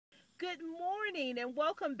Good morning and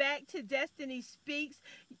welcome back to Destahnee Speaks.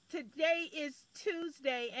 Today is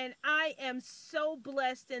Tuesday and I am so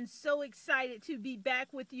blessed and so excited to be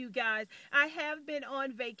back with you guys. I have been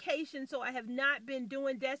on vacation, so I have not been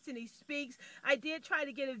doing Destahnee Speaks. I did try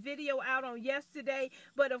to get a video out on yesterday,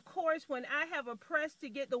 but of course when I have a press to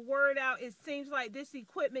get the word out, it seems like this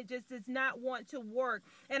equipment just does not want to work.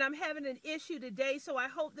 And I'm having an issue today, so I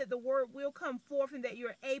hope that the word will come forth and that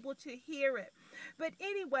you're able to hear it. But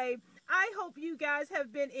anyway, I hope you guys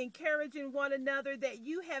have been encouraging one another, that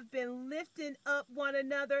you have been lifting up one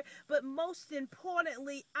another. But most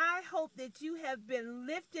importantly, I hope that you have been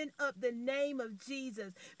lifting up the name of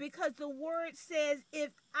Jesus, because the word says,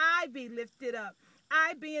 if I be lifted up,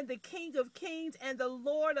 I being the King of Kings and the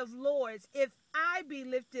Lord of Lords, if I be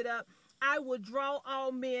lifted up, I will draw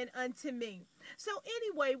all men unto me. So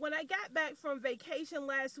anyway, when I got back from vacation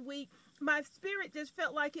last week, my spirit just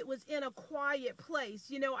felt like it was in a quiet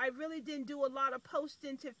place. I really didn't do a lot of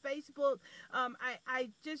posting to Facebook. I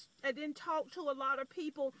didn't talk to a lot of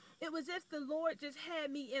people. It was as if the Lord just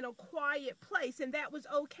had me in a quiet place, and that was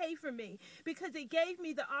okay for me, because it gave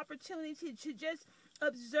me the opportunity to just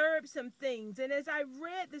observe some things. And as I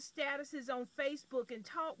read the statuses on Facebook and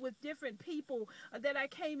talked with different people that I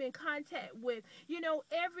came in contact with,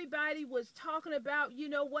 everybody was talking about,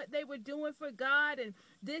 what they were doing for God and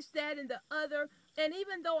this, that, and the other. And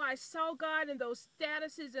even though I saw God in those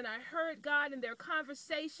statuses and I heard God in their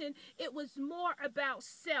conversation, it was more about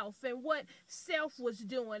self and what self was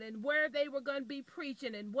doing and where they were going to be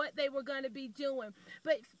preaching and what they were going to be doing.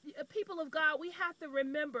 But people of God, we have to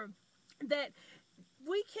remember that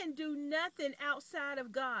we can do nothing outside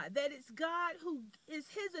of God. That it's God who is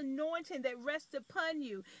his anointing that rests upon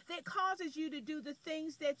you, that causes you to do the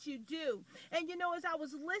things that you do. And as I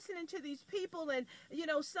was listening to these people, and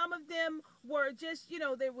some of them were just,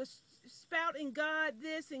 they were spouting God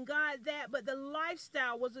this and God that, but the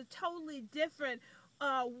lifestyle was a totally different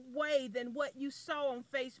way than what you saw on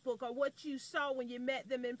Facebook or what you saw when you met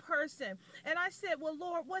them in person. And I said, well,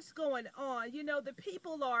 Lord, what's going on? The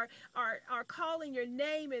people are calling your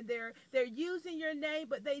name, and they're using your name,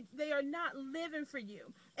 but they are not living for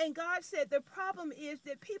you. And God said the problem is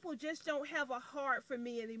that people just don't have a heart for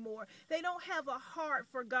me anymore. They don't have a heart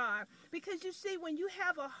for God. Because you see, when you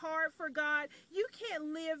have a heart for God, you can't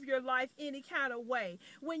live your life any kind of way.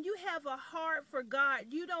 When you have a heart for God,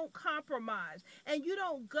 you don't compromise, and you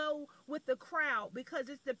don't go with the crowd, because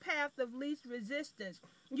it's the path of least resistance.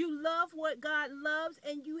 You love what God loves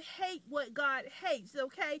and you hate what God hates,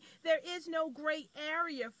 okay? There is no gray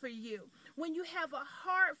area for you. When you have a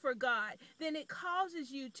heart for God, then it causes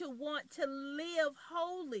you to want to live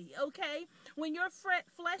holy, okay? When your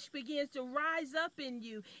flesh begins to rise up in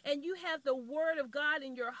you and you have the word of God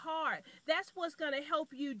in your heart, that's what's going to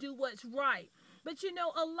help you do what's right. But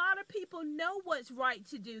a lot of people know what's right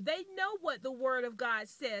to do. They know what the word of God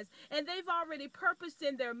says, and they've already purposed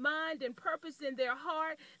in their mind and purposed in their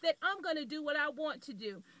heart that I'm going to do what I want to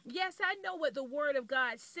do. Yes, I know what the word of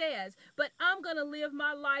God says, but I'm going to live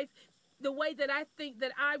my life the way that I think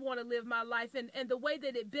that I want to live my life, and the way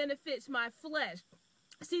that it benefits my flesh.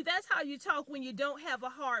 See, that's how you talk when you don't have a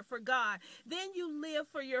heart for God. Then you live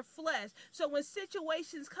for your flesh. So when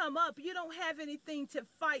situations come up, you don't have anything to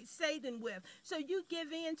fight Satan with. So you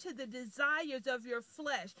give in to the desires of your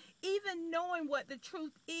flesh. Even knowing what the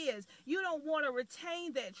truth is, you don't want to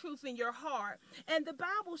retain that truth in your heart. And the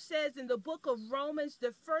Bible says in the book of Romans,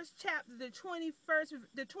 the first chapter, the 28th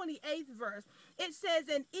verse, it says,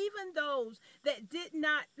 and even those that did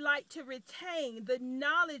not like to retain the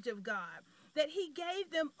knowledge of God, that he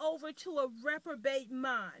gave them over to a reprobate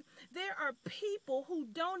mind. There are people who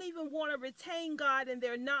don't even want to retain God in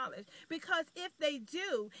their knowledge, because if they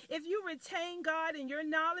do, if you retain God in your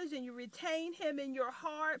knowledge and you retain him in your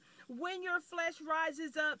heart, when your flesh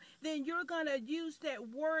rises up, then you're going to use that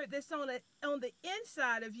word that's on the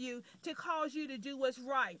inside of you to cause you to do what's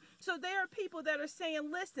right. So there are people that are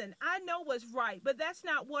saying, listen, I know what's right, but that's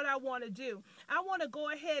not what I want to do. I want to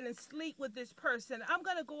go ahead and sleep with this person. I'm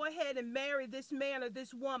going to go ahead and marry this man or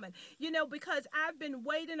this woman, because I've been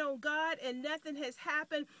waiting on God and nothing has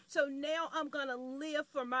happened. So now I'm going to live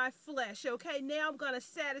for my flesh. Okay. Now I'm going to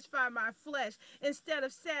satisfy my flesh instead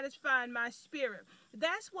of satisfying my spirit.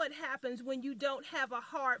 That's what happens when you don't have a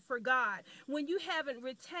heart for God. When you haven't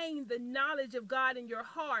retained the knowledge of God in your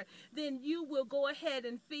heart, then you will go ahead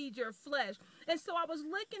and feed your flesh. And so I was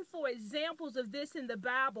looking for examples of this in the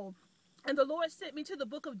Bible. And the Lord sent me to the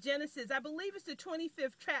book of Genesis. I believe it's the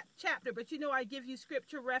 25th chapter, but I give you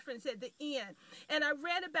scripture reference at the end. And I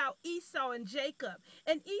read about Esau and Jacob.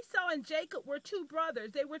 And Esau and Jacob were two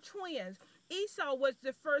brothers. They were twins. Esau was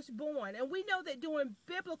the firstborn. And we know that during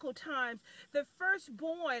biblical times, the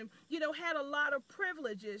firstborn, had a lot of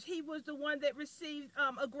privileges. He was the one that received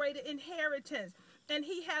a greater inheritance. And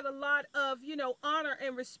he had a lot of, honor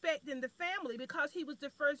and respect in the family because he was the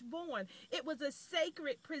firstborn. It was a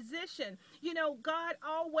sacred position. God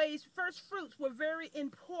always, first fruits were very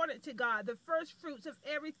important to God, the first fruits of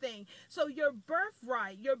everything. So your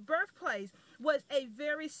birthright, your birthplace was a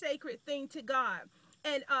very sacred thing to God.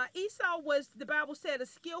 And Esau was, the Bible said, a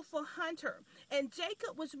skillful hunter. And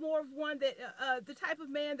Jacob was more of one that, the type of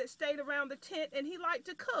man that stayed around the tent, and he liked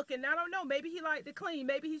to cook. And I don't know, maybe he liked to clean.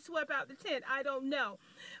 Maybe he swept out the tent. I don't know.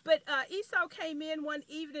 But Esau came in one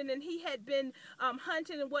evening, and he had been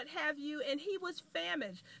hunting and what have you, and he was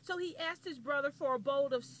famished. So he asked his brother for a bowl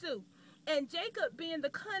of soup. And Jacob, being the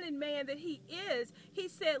cunning man that he is, he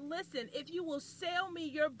said, listen, if you will sell me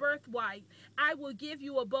your birthright, I will give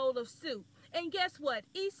you a bowl of soup. And guess what?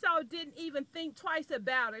 Esau didn't even think twice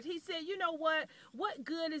about it. He said, you know what? What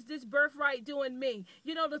good is this birthright doing me?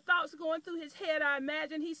 The thoughts going through his head, I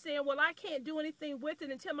imagine he's saying, well, I can't do anything with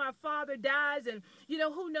it until my father dies. And,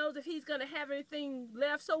 who knows if he's going to have anything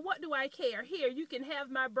left. So what do I care? Here, you can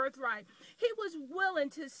have my birthright. He was willing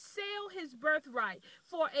to sell his birthright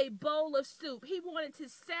for a bowl of soup. He wanted to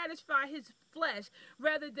satisfy his flesh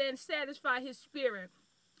rather than satisfy his spirit.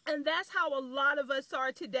 And that's how a lot of us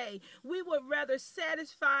are today. We would rather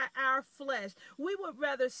satisfy our flesh. We would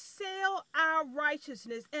rather sell our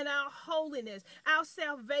righteousness and our holiness, our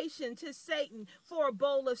salvation to Satan for a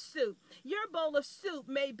bowl of soup. Your bowl of soup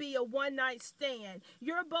may be a one-night stand.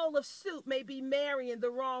 Your bowl of soup may be marrying the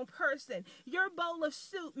wrong person. Your bowl of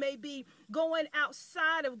soup may be going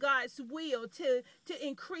outside of God's will to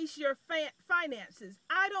increase your finances.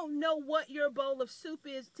 I don't know what your bowl of soup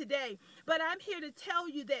is today, but I'm here to tell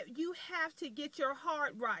you that you have to get your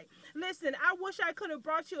heart right. Listen, I wish I could have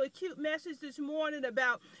brought you a cute message this morning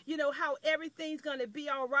about, how everything's going to be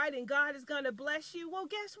all right and God is going to bless you. Well,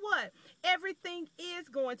 guess what? Everything is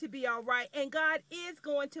going to be all right and God is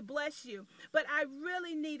going to bless you. But I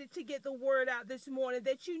really needed to get the word out this morning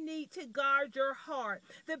that you need to guard your heart.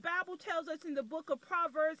 The Bible tells us in the book of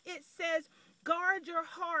Proverbs, it says, guard your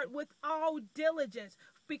heart with all diligence,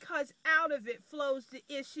 because out of it flows the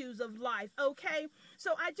issues of life, okay?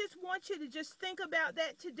 So I just want you to just think about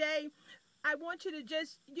that today. I want you to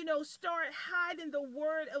just, start hiding the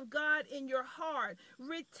word of God in your heart.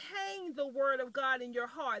 Retain the word of God in your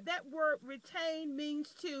heart. That word retain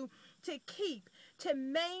means to keep, to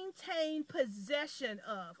maintain possession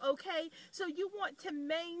of, okay? So you want to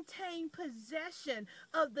maintain possession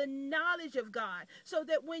of the knowledge of God so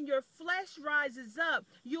that when your flesh rises up,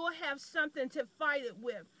 you'll have something to fight it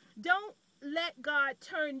with. Don't let God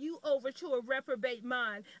turn you over to a reprobate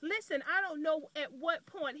mind. Listen, I don't know at what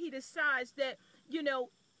point he decides that,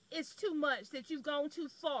 it's too much, that you've gone too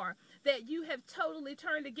far, that you have totally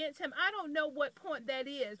turned against him. I don't know what point that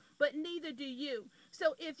is, but neither do you.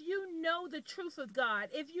 So if you know the truth of God,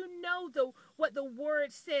 if you know what the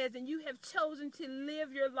word says and you have chosen to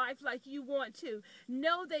live your life like you want to,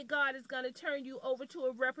 know that God is going to turn you over to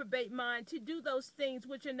a reprobate mind to do those things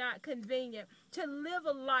which are not convenient, to live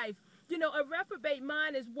a life. A reprobate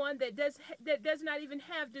mind is one that does not even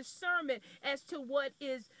have discernment as to what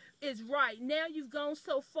is right. Now you've gone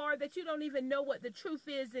so far that you don't even know what the truth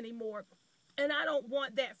is anymore. And I don't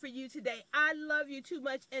want that for you today. I love you too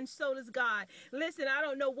much, and so does God. Listen, I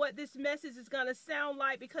don't know what this message is going to sound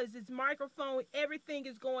like because this microphone, everything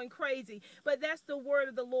is going crazy. But that's the word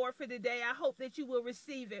of the Lord for today. I hope that you will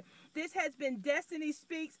receive it. This has been Destahnee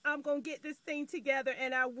Speaks. I'm going to get this thing together,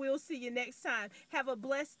 and I will see you next time. Have a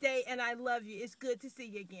blessed day, and I love you. It's good to see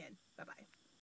you again. Bye-bye.